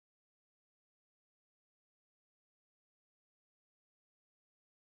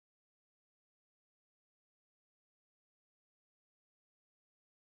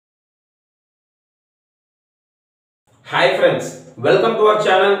Hi friends, welcome to our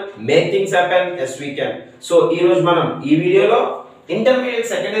channel Make Things Happen as we can. So ఈ రోజు మనం ఈ వీడియోలో ఇంటర్మీడియట్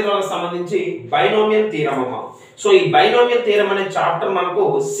సెకండ్ ఇయర్ వాళ్ళకి సంబంధించి బైనోమియల్ థియరమ్ అమ్మా. సో ఈ బైనోమియల్ థియరమ్ అనే చాప్టర్ మనకు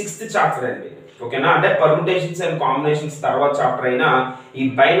 6th చాప్టర్ అండి. ఓకేనా, అంటే పర్ముటేషన్స్ అండ్ కాంబినేషన్స్ తర్వాత చాప్టర్ అయినా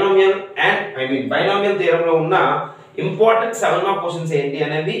ఈ బైనోమియల్ థియరమ్ లో ఉన్న ఇంపార్టెంట్ 7 మార్క్ క్వశ్చన్స్ ఏంటి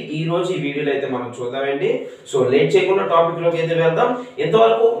అనేది ఈ రోజు ఈ వీడియోలో అయితే మనం చూద్దామండి. సో లేట్ చేయకుండా టాపిక్ లోకి అయితే వెళ్దాం.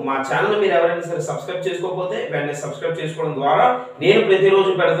 ఇంతవరకు మా ఛానల్ మీరు ఎవరైనా సరే సబ్స్క్రైబ్ చేసుకోకపోతే వెంటనే సబ్స్క్రైబ్ చేసుకోవడం ద్వారా నేను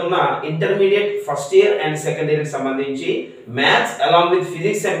ప్రతిరోజు పెడుతున్న intermediate first year and second year కి సంబంధించి maths along with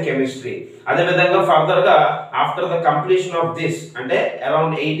physics and chemistry, అదే విధంగా ఫర్దర్ గా after the completion of this అంటే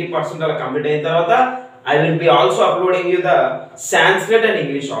అరౌండ్ 80% అలా కంప్లీట్ అయిన తర్వాత I will be also uploading you the Sanskrit and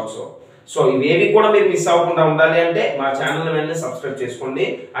English also. So ఇవేవి కూడా మీరు మిస్ అవ్వకుండా ఉండాలి అంటే మా ఛానల్ వెంటనే సబ్స్క్రైబ్ చేసుకోండి.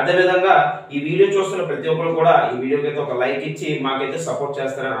 అదే విధంగా ఈ వీడియో చూస్తున్న ప్రతి ఒక్కరు కూడా ఈ వీడియోకి అయితే ఒక లైక్ ఇచ్చి మాకైతే సపోర్ట్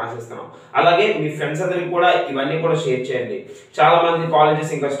చేస్తారని ఆశిస్తున్నాం. అలాగే మీ ఫ్రెండ్స్ అందరికి కూడా ఇవన్నీ కూడా షేర్ చేయండి. చాలా మంది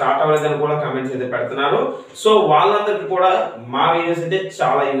కాలేజెస్ ఇంకా స్టార్ట్ అవ్వలేదని కూడా కామెంట్స్ అయితే పెడుతున్నారు. సో వాళ్ళందరికీ కూడా మా వీడియోస్ అయితే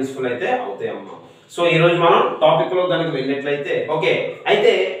చాలా యూస్ఫుల్ అయితే అవుతాయి అమ్మా. సో ఈ రోజు మనం టాపిక్ లో కనుక వెళ్ళినట్లయితే ఓకే,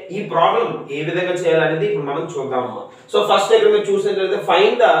 అయితే ఈ ప్రాబ్లం ఏ విధంగా చేయాలనేది ఇప్పుడు మనం చూద్దామమ్మా. సో ఫస్ట్ ఇక్కడ మీరు చూసినట్లయితే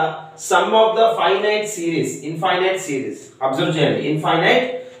find the sum of the finite series, infinite series. Observe చేయండి, ఇన్ఫైనైట్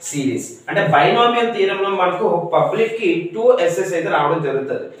సిరీస్ అంటే బైనామియల్ థియరమ్ లో మనకు పబ్లిక్ కి 2 ఎస్ఎస్ అయితే రావడం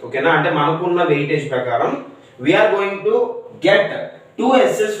జరుగుతుంది. ఓకేనా, అంటే మనకున్న వెయిటేజ్ ప్రకారం we are going to get 2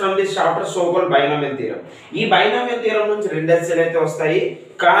 SS from this chapter so called binomial theorem. ఈ బైనామియల్ థియరమ్ నుంచి 2 ఎస్ఎలు అయితే వస్తాయి.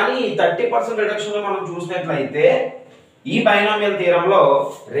 కానీ 30% రిడక్షన్ లో మనం చూసినట్లయితే ఈ బైనామియల్ థియరమ్ లో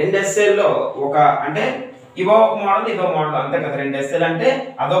 2 ఎస్ఎల్లో ఒక అంటే ఇవో ఒక మోడల్ ఇదో మోడల్ అంతే కదా. 2 ఎస్ఎల్ అంటే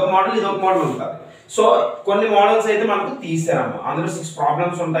అదొక మోడల్ ఇదొక మోడల్ ఉంటుంది. సో కొన్ని మోడల్స్ అయితే మనకు తీసారమ్మ, అందులో 6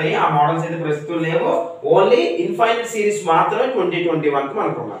 ప్రాబ్లమ్స్ ఉంటాయి. ఆ మోడల్స్ అయితే ప్రస్తుతం లేవు. ఓన్లీ ఇన్ఫైనైట్ సిరీస్ మాత్రమే 2021 కి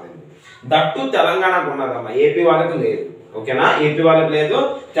మనకు ఉన్నది. దట్టు తెలంగాణకు ఉన్నదమ్మా, ఏపీ వాళ్ళకి లేదు. ఓకేనా, ఏపీ వాళ్ళకి లేదు,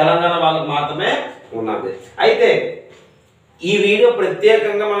 తెలంగాణ వాళ్ళకి మాత్రమే ఉన్నది. అయితే ఈ వీడియో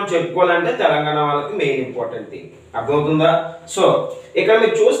ప్రత్యేకంగా మనం చెప్పుకోవాలంటే తెలంగాణ వాళ్ళకి మెయిన్ ఇంపార్టెంట్ థింగ్. అర్థమవుతుందా? సో ఇక్కడ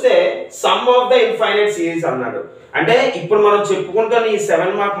మీరు చూస్తే some of the infinite series అన్నాడు. అంటే ఇప్పుడు మనం చెప్పుకుంటున్న ఈ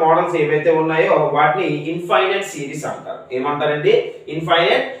 7 మార్క్ మోడల్స్ ఏవైతే ఉన్నాయో వాటిని ఇన్ఫైనైట్ సిరీస్ అంటారు. ఏమంటారండి?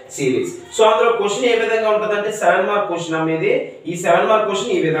 Infinite series. సో అందులో క్వశ్చన్ ఏ విధంగా ఉంటుంది అంటే 7 మార్క్ క్వశ్చన్ అనేది, ఈ 7 మార్క్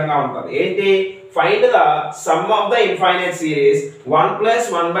క్వశ్చన్ ఈ విధంగా ఉంటుంది. ఏంటి? Find the sum of the infinite series 1 plus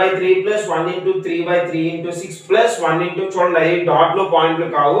 1 by 3 plus 1 into 3 by 3 into 6 plus 1 into చూడండి డాట్ లో పాయింట్లు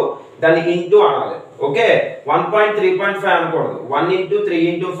కావు, దాన్ని ఇంటూ అనాలి. ఓకే, 1.3.5 అనకూడదు. 1 into 3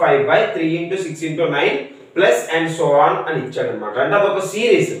 into 5 by 3 into 6 into 9 plus and so on అని ఇచ్చాడు అనమాట. అంటే అదొక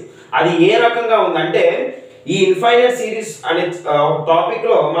సిరీస్. అది ఏ రకంగా ఉందంటే ఈ ఇన్ఫైనైట్ సిరీస్ అనే టాపిక్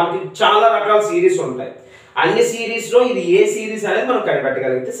లో మనకి చాలా రకాల సిరీస్ ఉంటాయి. అన్ని సిరీస్ లో ఇది ఏ సిరీస్ అనేది మనం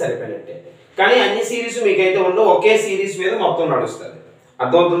కనిపెట్టగలిగితే సరిపోయినట్టే. కానీ అన్ని సిరీస్ మీకైతే ఉండవు, ఒకే సిరీస్ మీద మొత్తం నడుస్తుంది.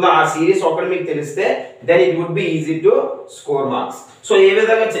 అర్థమవుతుందా? ఆ సిరీస్ ఒకటి మీకు తెలిస్తే then it would be easy to score marks. So ఏ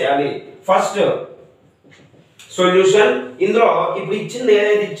విధంగా చేయాలి? First solution. ఇందులో ఇప్పుడు ఇచ్చింది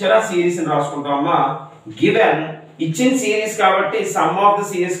ఏదైతే ఇచ్చారో ఆ సిరీస్ ని రాసుకుంటామా. గివెన్ ఇచ్చిన సిరీస్ కాబట్టి సమ్ ఆఫ్ ద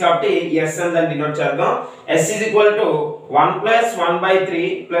సిరీస్ కాబట్టి ఎస్ అని దాన్ని డినోట్ చేద్దాం. Yes is equal to 1 plus 1 by 3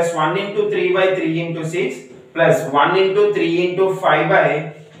 plus 1 into 3 by 3 into 6 plus 1 into 3 into 5 by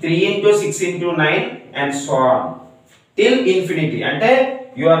 3 into 6 into 9 and so on till infinity. అంటే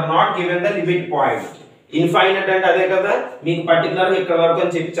you are not given the limit point. Infinite అంటే అదే కదా, మీకు particular ఇక్కడ వరకు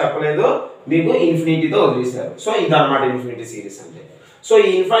అని చెప్పలేదు, మీకు ఇన్ఫినిటీతో వదిలేశారు. సో ఇదన్నమాట ఇన్ఫినిటీ సిరీస్ అంటే. సో ఈ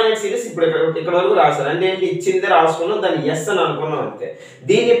ఇన్ఫైనైట్ సిరీస్ ఇప్పుడు ఇక్కడ వరకు రాశారు అంటే ఏంటి? ఇచ్చిందే రాసుకున్నాం, దాన్ని ఎస్ అని అనుకున్నాం అంతే.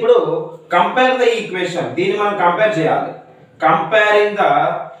 దీన్ని ఇప్పుడు కంపేర్ ద ఈక్వేషన్, దీన్ని మనం కంపేర్ చేయాలి. కంపేరింగ్ ద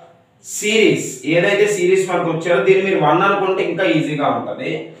సిరీస్, ఏదైతే సిరీస్ మనకు వచ్చారో దీన్ని మీరు 1 అనుకుంటే ఇంకా ఈజీగా ఉంటుంది.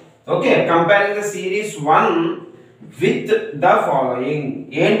 Okay, comparing the series 1 with the following.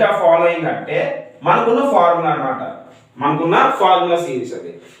 ఏంటి ఆ ఫాలోయింగ్ అంటే మనకున్న ఫార్ములా అన్నమాట. మనకున్న ఫార్ములా సిరీస్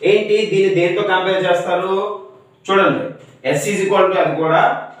అది ఏంటి? దీన్ని దేంతో కంపేర్ చేస్తారు? చూడండి, ఎస్ ఈజ్ ఈక్వల్ టు అది కూడా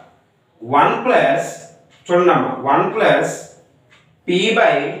 1 ప్లస్ చూడండి అమ్మా 1 plus P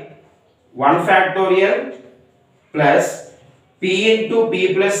by 1 factorial plus p into p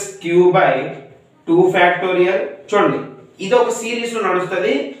plus q by 2 factorial. చూడండి ఇది ఒక సిరీస్ లో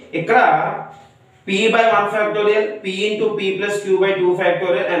నడుస్తుంది. ఇక్కడ p by 1 factorial, p into p plus q by 2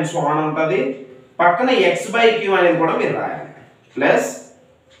 factorial and so on ఉంటుంది. పక్కన x by q అనేది కూడా మీరు రాయాలి. Plus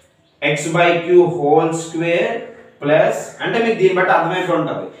x by q whole square plus అంటే మీకు దీన్ని బట్టి అర్థమైపోయి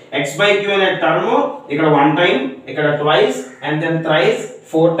ఉంటుంది. x by q అనే టర్మ్ ఇక్కడ 1 టైం, ఇక్కడ twice and then thrice,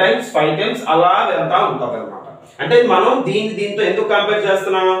 4 times, 5 times అలా వెళ్తా ఉంటుంది అన్నమాట. అంటే మనం దీంతో ఎందుకు కంపేర్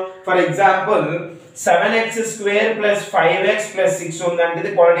చేస్తున్నాం? For example 7x square plus 5x plus 6 ఉందంటే ఇది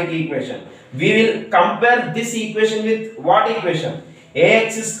quadratic equation. we will compare this equation with what equation? ax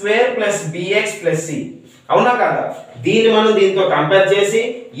square plus bx plus c. అవునా కదా? దీన్ని మనం దీంతో కంపేర్ చేసి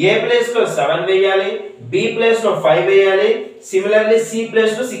a ప్లేస్ లో 7 వేయాలి, b ప్లేస్ లో 5 వేయాలి, సిమిలర్లీ c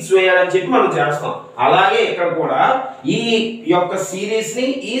ప్లేస్ లో 6 వేయాలి అని చెప్పి మనం చేస్తాం. అలాగే ఇక్కడ కూడా ఈ యొక్క సిరీస్ ని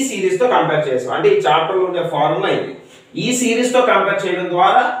ఈ సిరీస్ తో కంపేర్ చేస్తాం. అంటే ఈ చాప్టర్ లో ఉండే ఫార్ములా ఇది. ఈ సిరీస్ తో కంపేర్ చేయడం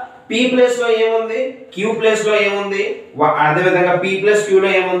ద్వారా p ప్లేస్ లో ఏముంది, q ప్లేస్ లో ఏముంది, అదే విధంగా p ప్లస్ q లో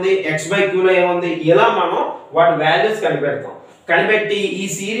ఏముంది, x బై q లో ఏముంది, ఇలా మనం వాటి వాల్యూస్ కనిపెడతాం. కనిపెట్టి ఈ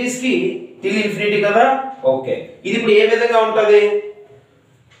సిరీస్ కి టిల్ ఇన్ఫినిటీ కదా. ఓకే, ఇది ఇప్పుడు ఏ విధంగా ఉంటది?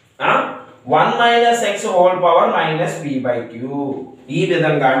 1 minus x whole power minus p by q. ఈ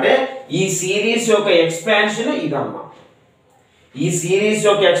విధంగా అంటే ఈ సిరీస్ యొక్క ఎక్స్పాన్షన్ ఇదమ్మా. ఈ సిరీస్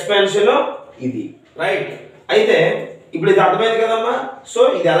యొక్క ఎక్స్పాన్షన్ ఇది, రైట్? అయితే ఇప్పుడు ఇది అర్థమైంది కదమ్మా. సో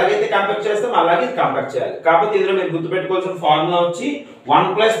ఇది ఎలాగైతే కంపేర్ చేస్తాం అలాగే ఇది కంపేర్ చేయాలి. కాకపోతే ఇందులో మీరు గుర్తుపెట్టుకోవాల్సిన ఫార్ములా వచ్చి 1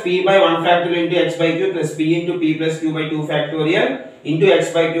 plus p by 1 factorial into x by q plus p into p plus q by 2 factorial into x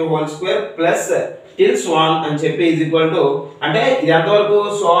by q whole square plus till Schwann అని చెప్పి ఈజ్ ఈక్వల్ టు, అంటే ఇది ఎంతవరకు?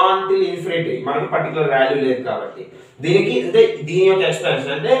 Schwann till infinity. మనకి particular value లేదు కాబట్టి దీనికి అంటే దీని యొక్క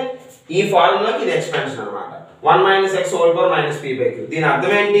ఎక్స్పాన్షన్ అంటే ఈ ఫార్ములాకి ఇది ఎక్స్పాన్షన్ అన్నమాట. 1 minus x whole power minus p by q. దీని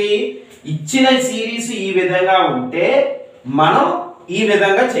అర్థం ఏంటి? ఇచ్చిన సిరీస్ ఈ విధంగా ఉంటే మనం ఈ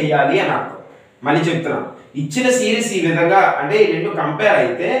విధంగా చేయాలి అని అర్థం. మళ్ళీ చెప్తున్నాను, ఇచ్చిన సిరీస్ ఈ విధంగా అంటే ఈ రెండు కంపేర్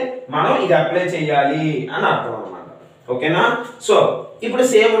అయితే మనం ఇది అప్లై చేయాలి అని అర్థం అన్నమాట. ఓకేనా? సో ఇప్పుడు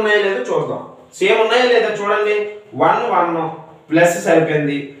సేమ్ ఉన్నాయో లేదో చూద్దాం. సేమ్ ఉన్నాయో లేదో చూడండి. 1 1 ప్లస్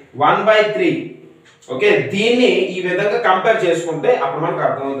సరిపోయింది 1/3. ఓకే, దీన్ని ఈ విధంగా కంపేర్ చేసుకుంటే అప్పుడు మనకు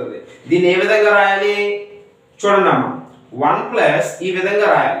అర్థమవుతుంది. దీన్ని ఏ విధంగా రాయాలి చూడండి అమ్మా. 1 ప్లస్ ఈ విధంగా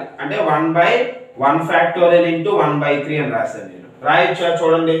రాయాలి అంటే 1/1 ఫ్యాక్టోరియల్ ఇంటూ 1/3 అని రాశాను నేను. రాయొచ్చా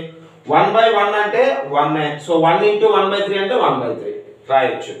చూడండి. 1/1 అంటే 1, సో 1 ఇంటూ 1/3 అంటే 1/3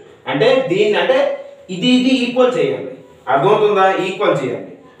 రాయొచ్చు. అంటే దీన్ని అంటే ఇది ఇది ఈక్వల్ చేయండి. అర్థమవుతుందా? ఈక్వల్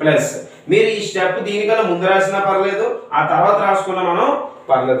చేయండి. ప్లస్ మీరు ఈ స్టెప్ దీనికన్నా ముందు రాసినా పర్లేదు, ఆ తర్వాత రాసుకున్నా మనం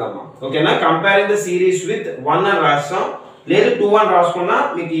పర్లేదమ్మా. ఓకేనా? కంపేరింగ్ ద సిరీస్ విత్ 1 అని రాస్తాం, లేదు 2 అని రాసుకున్నా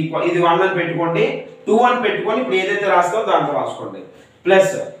మీకు ఇది 1 అని పెట్టుకోండి, 2 అని పెట్టుకొని ఇప్పుడు ఏదైతే రాస్తామో దాంతో రాసుకోండి.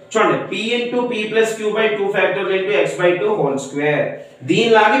 ప్లస్ చూడండి p into p plus q by 2 factorial into x by 2 whole square.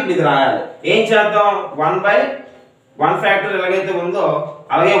 దీనిలాగా ఇప్పుడు ఇది రాయాలి. ఏం చేద్దాం? 1/1 ఫ్యాక్టోరియల్ ఎలాగైతే ఉందో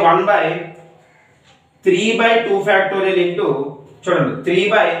అలాగే 1/3 బై 2 ఫ్యాక్టోరియల్ ఇంటూ చూడండి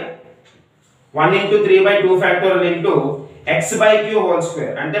 3/1 into 3/2 factorial into x by q whole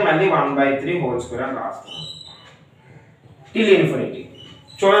square అంటే మళ్ళీ 1/3 హోల్ స్క్వేర్ అని రాస్తాం టిల్ ఇన్ఫినిటీ.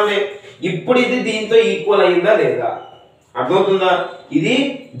 చూడండి ఇప్పుడు ఇది దీంతో ఈక్వల్ అయిందా లేదా? అర్థమవుతుందా? ఇది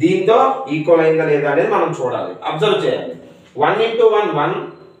దీంతో ఈక్వల్ అయిందా లేదా అనేది మనం చూడాలి, అబ్జర్వ్ చేయాలి. 1 ఇంటూ 1 1,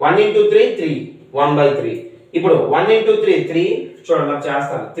 1 ఇంటూ 3 3, 1/3. ఇప్పుడు 1 ఇంటూ 3 3, చూడండి నాకు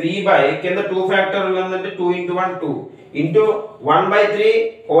చేస్తాను. 3 బై కింద 2 ఫ్యాక్టోరియల్ ఉందంటే 2 ఇంటూ 1 2 ఇంటూ 1/3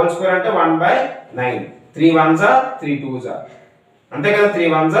 హోల్ స్క్వేర్ అంటే 1/9. 3 1s are 3 2s are, అంతే కదా? 3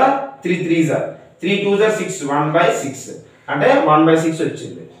 1s are 3 3s are, 3 2s are 6, 1/6 అంటే 1/6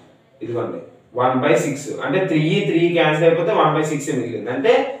 వచ్చింది. ఇదిగోండి 1/6 అంటే 3 క్యాన్సిల్ అయిపోతే 1/6 మిగిలింది.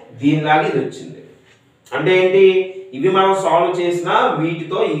 అంటే దీనిలాగా ఇది వచ్చింది. అంటే ఏంటి? ఇవి మనం సాల్వ్ చేసినా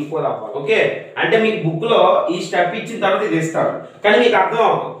వీటితో ఈక్వల్ అవ్వాలి. ఓకే, అంటే మీకు బుక్ లో ఈ స్టెప్ ఇచ్చిన తర్వాత ఇది ఇస్తారు, కానీ మీకు అర్థం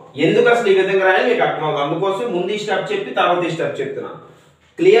అవ్వదు ఎందుకు అసలు ఈ విధంగా రాయాలి, మీకు అర్థం అవ్వదు. అందుకోసం ముందు ఈ స్టెప్ చెప్పి తర్వాత ఈ స్టెప్ చెప్తున్నాను.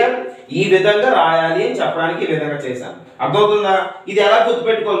 క్లియర్? ఈ విధంగా రాయాలి అని చెప్పడానికి ఈ విధంగా చేశాను. అర్థమవుతుందా? ఇది ఎలా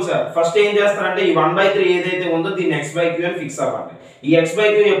గుర్తుపెట్టుకోవాలి సార్? ఫస్ట్ ఏం చేస్తారంటే ఈ 1/3 ఏదైతే ఉందో దీన్ని x బై q అని ఫిక్స్ అవ్వండి. ఈ x బై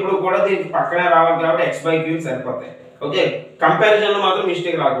q ఎప్పుడు కూడా దీనికి పక్కనే రావాలి కాబట్టి x బై q సరిపోతాయి. ఓకే, కంపారిజన్ లో మాత్రం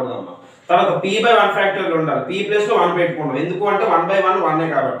మిస్టేక్ రాకూడదు అమ్మా. తర్వాత p బై 1 ఫ్యాక్టోరియల్ ఉండాలి. p ప్లస్ లో 1 పెట్టుకుంటాం, ఎందుకు అంటే 1/1 1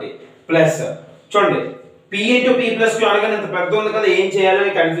 కాబట్టి. ప్లస్ చూడండి p into p plus q అనగానే ఇంత పెద్ద ఉంది కదా, ఏం చేయాలో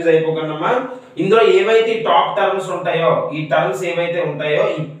కన్ఫ్యూజ్ అయిపోకండి అమ్మా. ఇందులో ఏవైతే టాప్ టర్మ్స్ ఉంటాయో, ఈ టర్మ్స్ ఏవైతే ఉంటాయో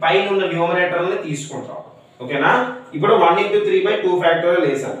ఈ పైన ఉన్న న్యూమరేటర్ని తీసుకుంటాం. ఓకేనా? ఇప్పుడు 1 ఇంటూ 3/2 ఫ్యాక్టోరియల్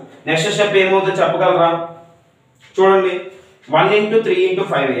వేసాను. నెక్స్ట్ స్టెప్ ఏమవుతుందో చెప్పగలరా? చూడండి 1 ఇంటూ 3 ఇంటూ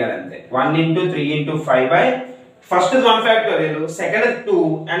 5 వేయాలి అంతే. 1 into 3 into 5 by first 1 factorial, second 2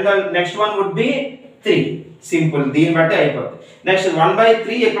 and the next one would be 3. Simple, దీన్ని బట్టి అయిపోతుంది. నెక్స్ట్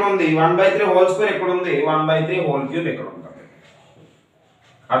 1/3 ఎక్కడ ఉంది? 1/3 హోల్ స్క్వేర్ ఎక్కడ ఉంది? 1/3 హోల్ క్యూబ్ ఎక్కడ ఉంటుంది?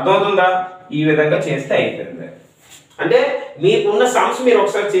 అర్థమవుతుందా? ఈ విధంగా చేస్తే అయిపోయింది. అంటే మీకున్న సమ్స్ మీరు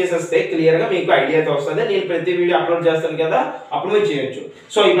ఒకసారి చేసేస్తే క్లియర్ గా మీకు ఐడియా అయితే వస్తుంది. నేను ప్రతి వీడియో అప్లోడ్ చేస్తాను కదా, అప్పుడు మీరు చేయొచ్చు.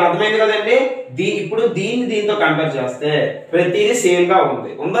 సో ఇప్పుడు అర్థమైంది కదండి. ఇప్పుడు దీంతో కంపేర్ చేస్తే ప్రతిదీ సేమ్ గా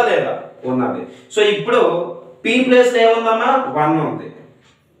ఉంది, ఉందా లేదా? ఉన్నది. సో ఇప్పుడు p ప్లేస్ లో ఏముందమ్మా? 1 ఉంది.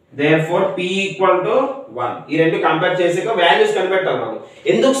 therefore p equal to 1. ఈ రెండు కంపేర్ చేసాక వాల్యూస్ కనిపెట్టాలి మనం.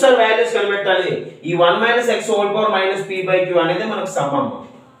 ఎందుకు సార్ వాల్యూస్ కనిపెట్టాలి? ఈ 1 minus x whole power minus p by q అనేది మనకు సమ్ అమ్మ.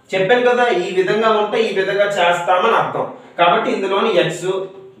 చెప్పాను కదా, ఈ విధంగా ఉంటే ఈ విధంగా చేస్తామని అర్థం. కాబట్టి ఇందులోని x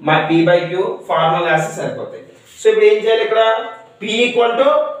p/q ఫార్ములా వేస్తే సరిపోతాయి. సో ఇప్పుడు ఏం చేయాలి, ఇక్కడ p =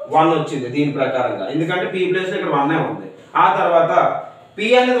 1 వచ్చింది దీని ప్రకారంగా, ఎందుకంటే p ప్లేస్ లో ఇక్కడ 1 ఉంది. ఆ తర్వాత p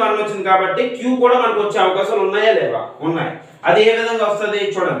అనేది 1 వచ్చింది కాబట్టి q కూడా మనకు వచ్చే అవకాశాలు ఉన్నాయా లేవా? ఉన్నాయి. అది ఏ విధంగా వస్తుంది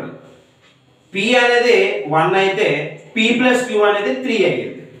చూడండి, p అనేది 1 అయితే p + q అనేది 3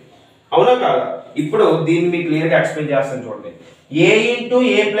 అయ్యింది, అవునా కాదా? ఇప్పుడు దీన్ని మీకు క్లియర్ గా ఎక్స్ప్లెయిన్ చేస్తాను చూడండి. a ×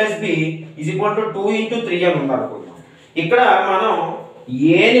 a + b = 2 × 3 అని ఉంది అనుకుందాం. ఇక్కడ మనం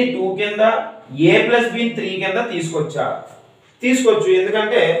a ని 2 కింద a + b ని 3 కింద తీసుకోవచ్చు,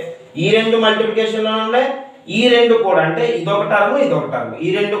 ఎందుకంటే ఈ రెండు మల్టిప్లికేషన్ లో ఉన్నాయి, ఈ రెండు కూడా అంటే ఇదొక టర్మ్ ఈ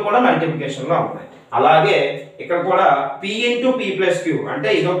రెండు కూడా మల్టిప్లికేషన్ లో ఉన్నాయి. అలాగే ఇక్కడ కూడా p × p + q అంటే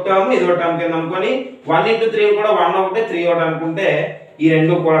ఇదొక టర్మ్ కింద అనుకొని 1 × 3 కూడా 1 ఒకటి 3 ఒకటి అనుకుంటే ఈ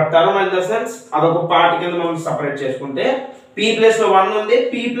రెండు కూడా టర్మ్ ఇన్ ద సెన్స్ అదొక పార్ట్ కింద మనం సెపరేట్ చేసుకుంటే p ప్లేస్ లో 1 ఉంది,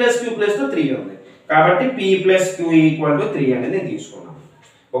 p + q ప్లేస్ లో 3 ఉంది, కాబట్టి p + q = 3 అనేది నేను తీసుకున్నాను.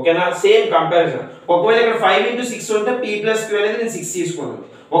 ఓకేనా? Same comparison. ఒకవేళ ఇక్కడ 5 × 6 ఉంటే p + q అనేది నేను 6 తీసుకున్నాను.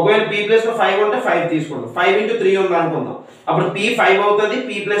 ఒకవేళ p ప్లేస్ లో 5 ఉంటే 5 తీసుకున్నాను. 5 × 3 ఉంది అనుకుందాం, అప్పుడు p 5 అవుతుంది, p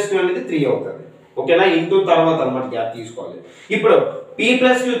 + q అనేది 3 అవుతుంది. ఓకేనా? ఇంటూ తర్వాత అన్నమాట గ్యాప్ తీసుకోవాలి. ఇప్పుడు p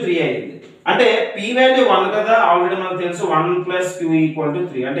 + q 3 అయ్యింది అంటే p వాల్యూ 1 కదా, ఆల్రెడీ మనకు తెలుసు 1 + q =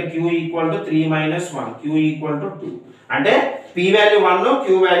 3 అంటే q = 3 - 1 q = 2 అంటే p value 1 q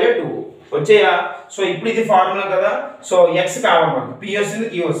value 2 వచ్చేయా? So ఇప్పుడు ఇది ఫార్ములా కదా, సో x కావాలి మనకు, p వస్తుంది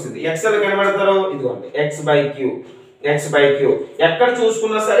q వస్తుంది, x ఎలా కనబడతారు ఇదిగోండి x/q ఎక్కడ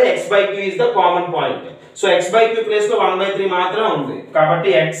చూసుకున్నా సరే x/q is the common point. So x/q place లో 1/3 మాత్రమే ఉంది, కాబట్టి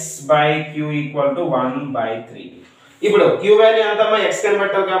x/q = 1/3. ఇప్పుడు q వాల్యూ ఎంతమ్మా, x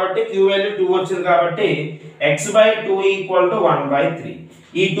కనిపెట్టాలి కాబట్టి q వాల్యూ 2 వచ్చింది కాబట్టి x/2 = 1/3.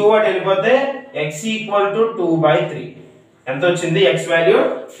 ఈ 2 అటు వెళ్ళిపోతే x = 2/3. ఎంత వచ్చింది? x value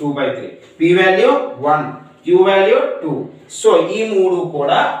 2/3, p value 1, q value 2. So ఈ మూడు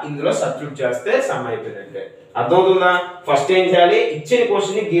కూడా ఇందులో సబ్స్టిట్యూట్ చేస్తే సమ్ అయిపోయిందంటే అర్థమవుతుందా? ఫస్ట్ ఏం చేయాలి, ఇచ్చిన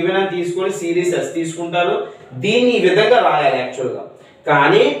క్వశ్చన్ ని గివెన్ అని తీసుకొని సిరీస్ s తీసుకుంటారు, దీన్ని ఈ విధంగా రాయాలి యాక్చువల్ గా.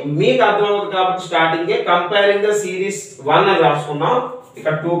 కానీ మీకు అర్థమవుతుంది కాబట్టి స్టార్టింగ్ కంపేరింగ్ ద సిరీస్ 1 అని రాసుకున్నాం,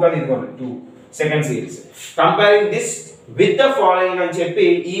 ఇక్కడ 2 కదా ఇదిగోండి 2 second series, comparing this with the following అని చెప్పి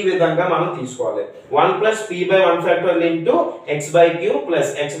ఈ విధంగా మనం తీసుకోవాలి. 1 + p/1 factorial into x/q plus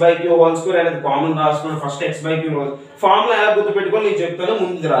x/q whole square అనేది కామన్ రాసుకుని ఫస్ట్ x/q ఫార్ములా ఎలా గుర్తుపెట్టుకోవాలి నేను చెప్తాను,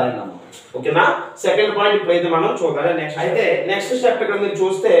 ముందు రాయండి. ఓకేనా? సెకండ్ పాయింట్ ఇప్పుడైతే మనం చూద్దాం. నెక్స్ట్ స్టెప్ ఇక్కడ మీరు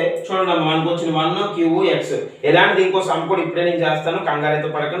చూస్తే చూడండి, మనకు వచ్చిన 1 q x ఎలాంటిది ఇంకో సమ్ కూడా ఇప్పుడే నేను చేస్తాను, కంగారు అయితే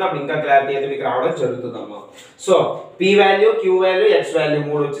పడకుండా, అప్పుడు ఇంకా క్లారిటీ అయితే మీకు రావడం జరుగుతుందమ్మా. So p value q value x value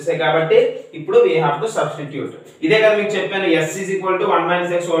 3 వచ్చేసాయి కాబట్టి ఇప్పుడు we have to substitute. ఇదే కదా మీకు చెప్పాను, s = 1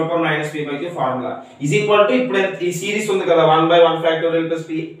 - x whole power - p/q formula ఇప్పుడు ఈ సిరీస్ ఉంది కదా 1/1 ఫ్యాక్టోరియల్ +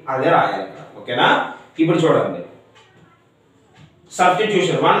 p అదే రాయాలి. ఓకేనా? ఇప్పుడు చూడండి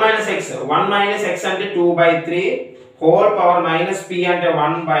సబ్స్టిట్యూషన్. 1 - x అంటే 2/3 హోల్ పవర్ - p అంటే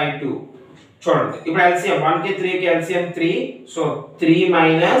 1/2. చూడండి ఇప్పుడు LCM 1 కి 3 కి LCM 3, సో 3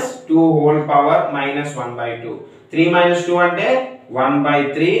 - 2 హోల్ పవర్ -1/2. 3 - 2 అంటే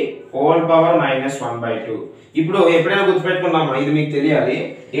 1/3 హోల్ పవర్ -1/2. ఇప్పుడు ఎప్పుడైనా గుర్తుపెట్టుకున్నామా, ఇది మీకు తెలియాలి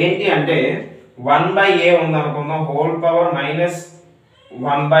ఏంటి అంటే 1/a ఉంది అనుకుందాం, హోల్ పవర్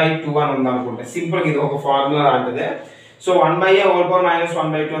 -1/2 అని ఉంది అనుకుంటే సింపుల్ గా ఇది ఒక ఫార్ములా లాంటిదే. సో 1/a హోల్ పవర్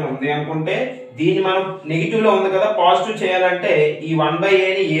 -1/2 అని ఉంది అనుకుంటే దీన్ని మనం నెగిటివ్ లో ఉంది కదా పాజిటివ్ చేయాలంటే ఈ 1/a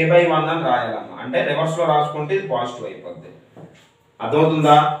ని a/1 అని రాయాలమ్మా, అంటే రివర్స్ లో రాసుకుంటే ఇది పాజిటివ్ అయిపోద్ది.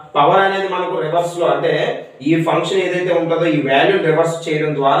 అర్థమవుతుందా? పవర్ అనేది మనకు రివర్స్ లో అంటే ఈ ఫంక్షన్ ఏదైతే ఉంటుందో ఈ వాల్యూ రివర్స్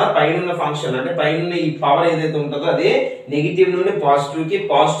చేయడం ద్వారా పైన ఫంక్షన్ అంటే పైన ఈ పవర్ ఏదైతే ఉంటుందో అది నెగిటివ్ నుండి పాజిటివ్ కి,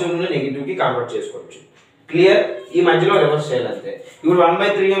 పాజిటివ్ నుండి నెగిటివ్ కి కన్వర్ట్ చేసుకోవచ్చు. క్లియర్? ఈ మధ్యలో రివర్స్ చేయాలంటే ఇప్పుడు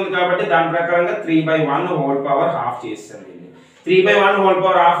 1/3 ఉంది కాబట్టి దాని ప్రకారంగా 3/1 హోల్ పవర్ హాఫ్ చేస్తాను. 3/1 హోల్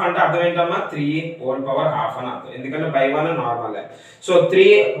పవర్ హాఫ్ అంటే అర్థం ఏంటమ్మా, 3 హోల్ పవర్ హాఫ్ అని అర్థం, ఎందుకంటే /1 normal. So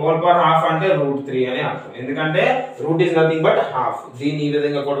 3 whole power half అంటే √3 అని అర్థం, ఎందుకంటే route is nothing but half. దీన్ని ఈ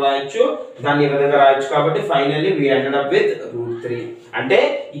విధంగా కూడా రాయొచ్చు, దాన్ని ఈ విధంగా రాయొచ్చు, కాబట్టి finally we ended up with √3. అంటే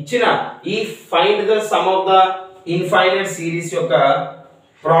ఇచ్చిన ఈ find the sum of the infinite series యొక్క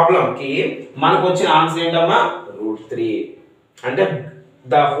ప్రాబ్లం కి మనకు వచ్చిన ఆన్సర్ ఏంటమ్మా, √3. అంటే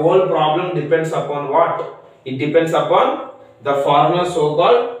the whole problem depends upon what, it depends upon the formula so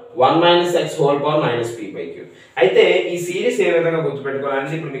called 1 - x whole power - p/q. అయితే ఈ సిరీస్ ఏ విధంగా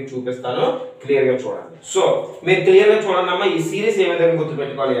గుర్తుపెట్టుకోవాలని ఇప్పుడు మీకు చూపిస్తాను, క్లియర్ గా చూడండి. సో మీరు క్లియర్ గా చూడండి అమ్మా, ఈ సిరీస్ ఏ విధంగా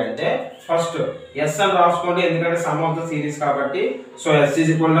గుర్తుపెట్టుకోవాలి అంటే ఫస్ట్ s అని రాసుకోండి, ఎందుకంటే సమ్ ఆఫ్ ద సిరీస్ కాబట్టి. సో s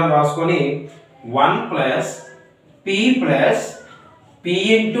 = రాసుకొని 1 + p + p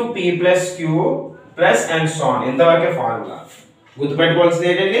 × p + q plus and so on, ఇంతవరకే ఫార్ములా. గుర్తుపెట్టుకోవాల్సింది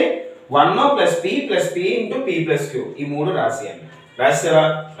ఏంటండి 1 plus p into p plus q ఈ మూడు రాసేయండి. రాసారా?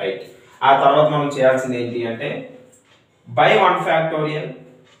 రైట్. ఆ తర్వాత మనం చేయాల్సింది ఏంటి అంటే బై 1 ఫ్యాక్టోరియల్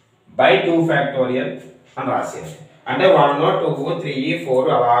బై 2 ఫ్యాక్టోరియల్ అని రాసేయండి. అంటే 1 2 3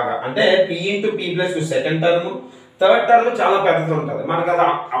 4 అలాగా. అంటే p into p plus q second term, third term చాలా పెద్దది ఉంటుంది, మనకు అది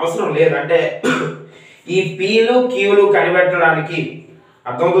అవసరం లేదు. అంటే ఈ pలు qలు కనిపెట్టడానికి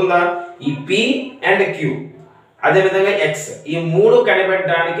అర్థమవుతుందా? ఈ p అండ్ q అదే విధంగా x ఈ మూడు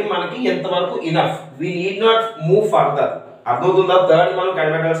కనిపెట్టడానికి మనకి ఎంతవరకు enough, we need not move further. అర్థమవుతుందా? థర్డ్ మనం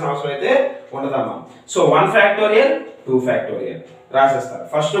కనిపెట్టాల్సిన అవసరం అయితే ఉండదమ్మా. So 1 factorial 2 factorial రాసేస్తారు.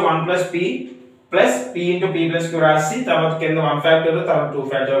 First 1 plus p into p plus q రాసి, తర్వాత కింద 1 ఫ్యాక్టోరియల్, తర్వాత 2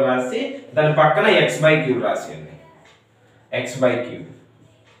 ఫ్యాక్టోరియల్ రాసి, దాని పక్కన x by q రాసేయండి. x by q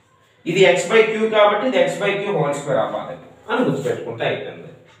ఇది x బై q కాబట్టి ఇది x by q whole square అవ్వాలి అని గుర్తుపెట్టుకుంటే అయిపోయింది.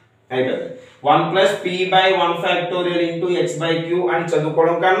 1 plus p by 1 factorial into x by q అని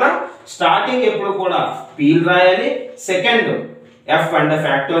చదువుకోవడం కన్నా స్టార్టింగ్ ఎప్పుడు కూడా p రాయాలి, సెకండ్ f అండ్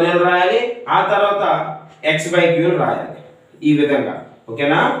ఫ్యాక్టోరియల్ రాయాలి, ఆ తర్వాత x బై q రాయాలి. ఈ విధంగా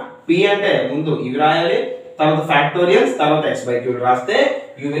ఓకేనా? p అంటే ముందు ఇవి రాయాలి, తర్వాత ఫ్యాక్టోరియల్స్, తర్వాత x బై q రాస్తే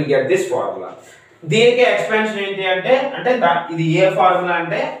you will get this formula. దీనికి ఎక్స్పాన్షన్ ఏంటి అంటే ఇది ఏ ఫార్ములా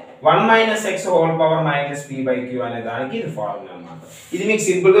అంటే 1 minus x whole power minus p by q అనే దానికి ఇది ఫార్ములా అన్నమాట. ఇది మీకు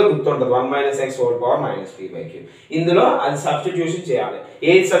సింపుల్ గా గుర్తుంటుంది, 1 minus x whole power minus p by q. ఇందులో అది సబ్స్టిట్యూషన్ చేయాలి.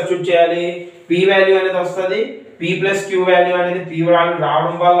 ఏది సబ్స్టిట్యూట్ చేయాలి? p వాల్యూ అనేది వస్తుంది, p ప్లస్ q వాల్యూ అనేది p వాల్యూ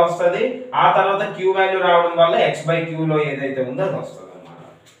రావడం వల్ల వస్తుంది, ఆ తర్వాత q వాల్యూ రావడం వల్ల x బై q లో ఏదైతే ఉందో అది వస్తుంది అన్నమాట.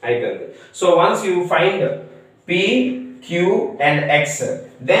 అయిపోయింది. So once you find p q and x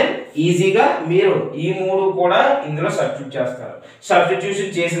then ఈజీగా మీరు ఈ మూడు కూడా ఇందులో సబ్స్టిట్యూట్ చేస్తారు.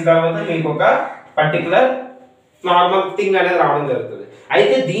 సబ్స్టిట్యూషన్ చేసిన తర్వాత మీకు ఒక పర్టికులర్ నార్మల్ థింగ్ అనేది రావడం జరుగుతుంది.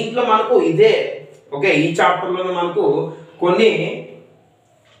 అయితే దీంట్లో మనకు ఇదే ఓకే, ఈ చాప్టర్ లో మనకు కొన్ని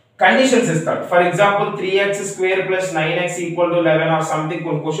కండిషన్స్ ఇస్తాడు. For example 3x square plus 9x equal to 11 or something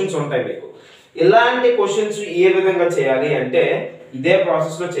కొన్ని క్వశ్చన్స్ ఉంటాయి మీకు. ఇలాంటి క్వశ్చన్స్ ఏ విధంగా చేయాలి అంటే ఇదే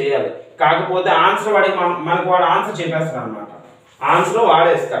ప్రాసెస్ లో చేయాలి. కాకపోతే ఆన్సర్ వాడికి మనకు వాడు ఆన్సర్ చెప్పేస్తాడు అనమాట. ఆన్సర్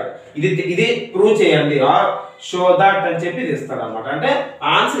వాడేస్తాడు, ఇది ప్రూవ్ చేయండి ఆర్ షో దట్ అని చెప్పి ఇది ఇస్తాడు అనమాట. అంటే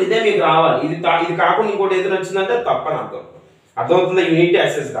ఆన్సర్ ఇదే మీకు రావాలి, ఇది కాకుండా ఇంకోటి ఏదైనా వచ్చిందంటే తప్పని అర్థమవుతుందా? యూనిట్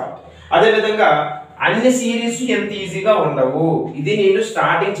అసెస్ కాబట్టి. అదే విధంగా అన్ని సిరీస్ ఎంత ఈజీగా ఉండవు. ఇది నేను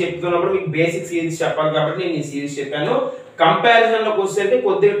స్టార్టింగ్ చెప్తున్నప్పుడు మీకు బేసిక్ సిరీస్ చెప్పాలి కాబట్టి నేను ఈ సిరీస్ చెప్పాను. కంపారిజన్ లోకి వస్తే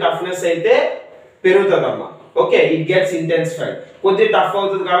కొద్దిగా టఫ్నెస్ అయితే పెరుగుతుందమ్మా. ఓకే, ఇట్ గెట్స్ ఇంటెన్సిఫైడ్, కొద్దిగా టఫ్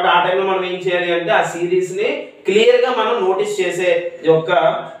అవుతుంది కాబట్టి ఆ టైంలో మనం ఏం చేయాలి అంటే ఆ సిరీస్ ని క్లియర్ గా మనం నోటీస్ చేసే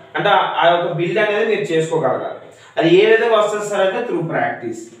అంటే ఆ యొక్క బిల్డ్ అనేది మీరు చేసుకోగలగాలి. అది ఏ విధంగా వస్తుంది సార్ అంటే త్రూ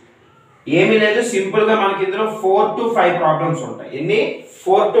ప్రాక్టీస్. ఏమీ లేదు, సింపుల్ గా మనకి ఇందులో 4 to 5 ప్రాబ్లమ్స్ ఉంటాయి. ఎన్ని?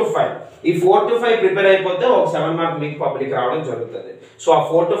 4 to 5. ఈ 4 to 5 ప్రిపేర్ అయిపోతే ఒక 7 మార్క్ మీకు పబ్లిక్ రావడం జరుగుతుంది. సో ఆ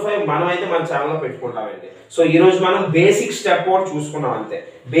 4 to 5 మనం అయితే మన ఛానల్లో పెట్టుకుంటామండి. సో ఈ రోజు మనం బేసిక్ స్టెప్ అవుట్ చూసుకున్నాం అంతే.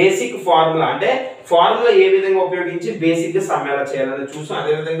 బేసిక్ ఫార్ములా అంటే ఫార్ములా ఏ విధంగా ఉపయోగించి బేసిక్ గా సమ్ ఎలా చేయాలని చూసాం.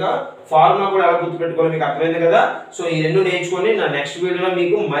 అదే విధంగా ఫార్ములా కూడా ఎలా గుర్తుపెట్టుకోవాలి మీకు అర్థమైంది కదా. సో ఈ రెండు నేర్చుకొని నా నెక్స్ట్ వీడియోలో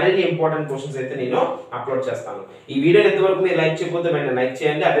మీకు మరిన్ని ఇంపార్టెంట్ క్వశ్చన్స్ అయితే నేను అప్లోడ్ చేస్తాను. ఈ వీడియోని ఎంతవరకు మీరు లైక్ చేయకపోతే వెంటనే లైక్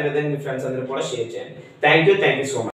చేయండి. అదే విధంగా మీ ఫ్రెండ్స్ అందరూ కూడా షేర్ చేయండి. Thank you so much.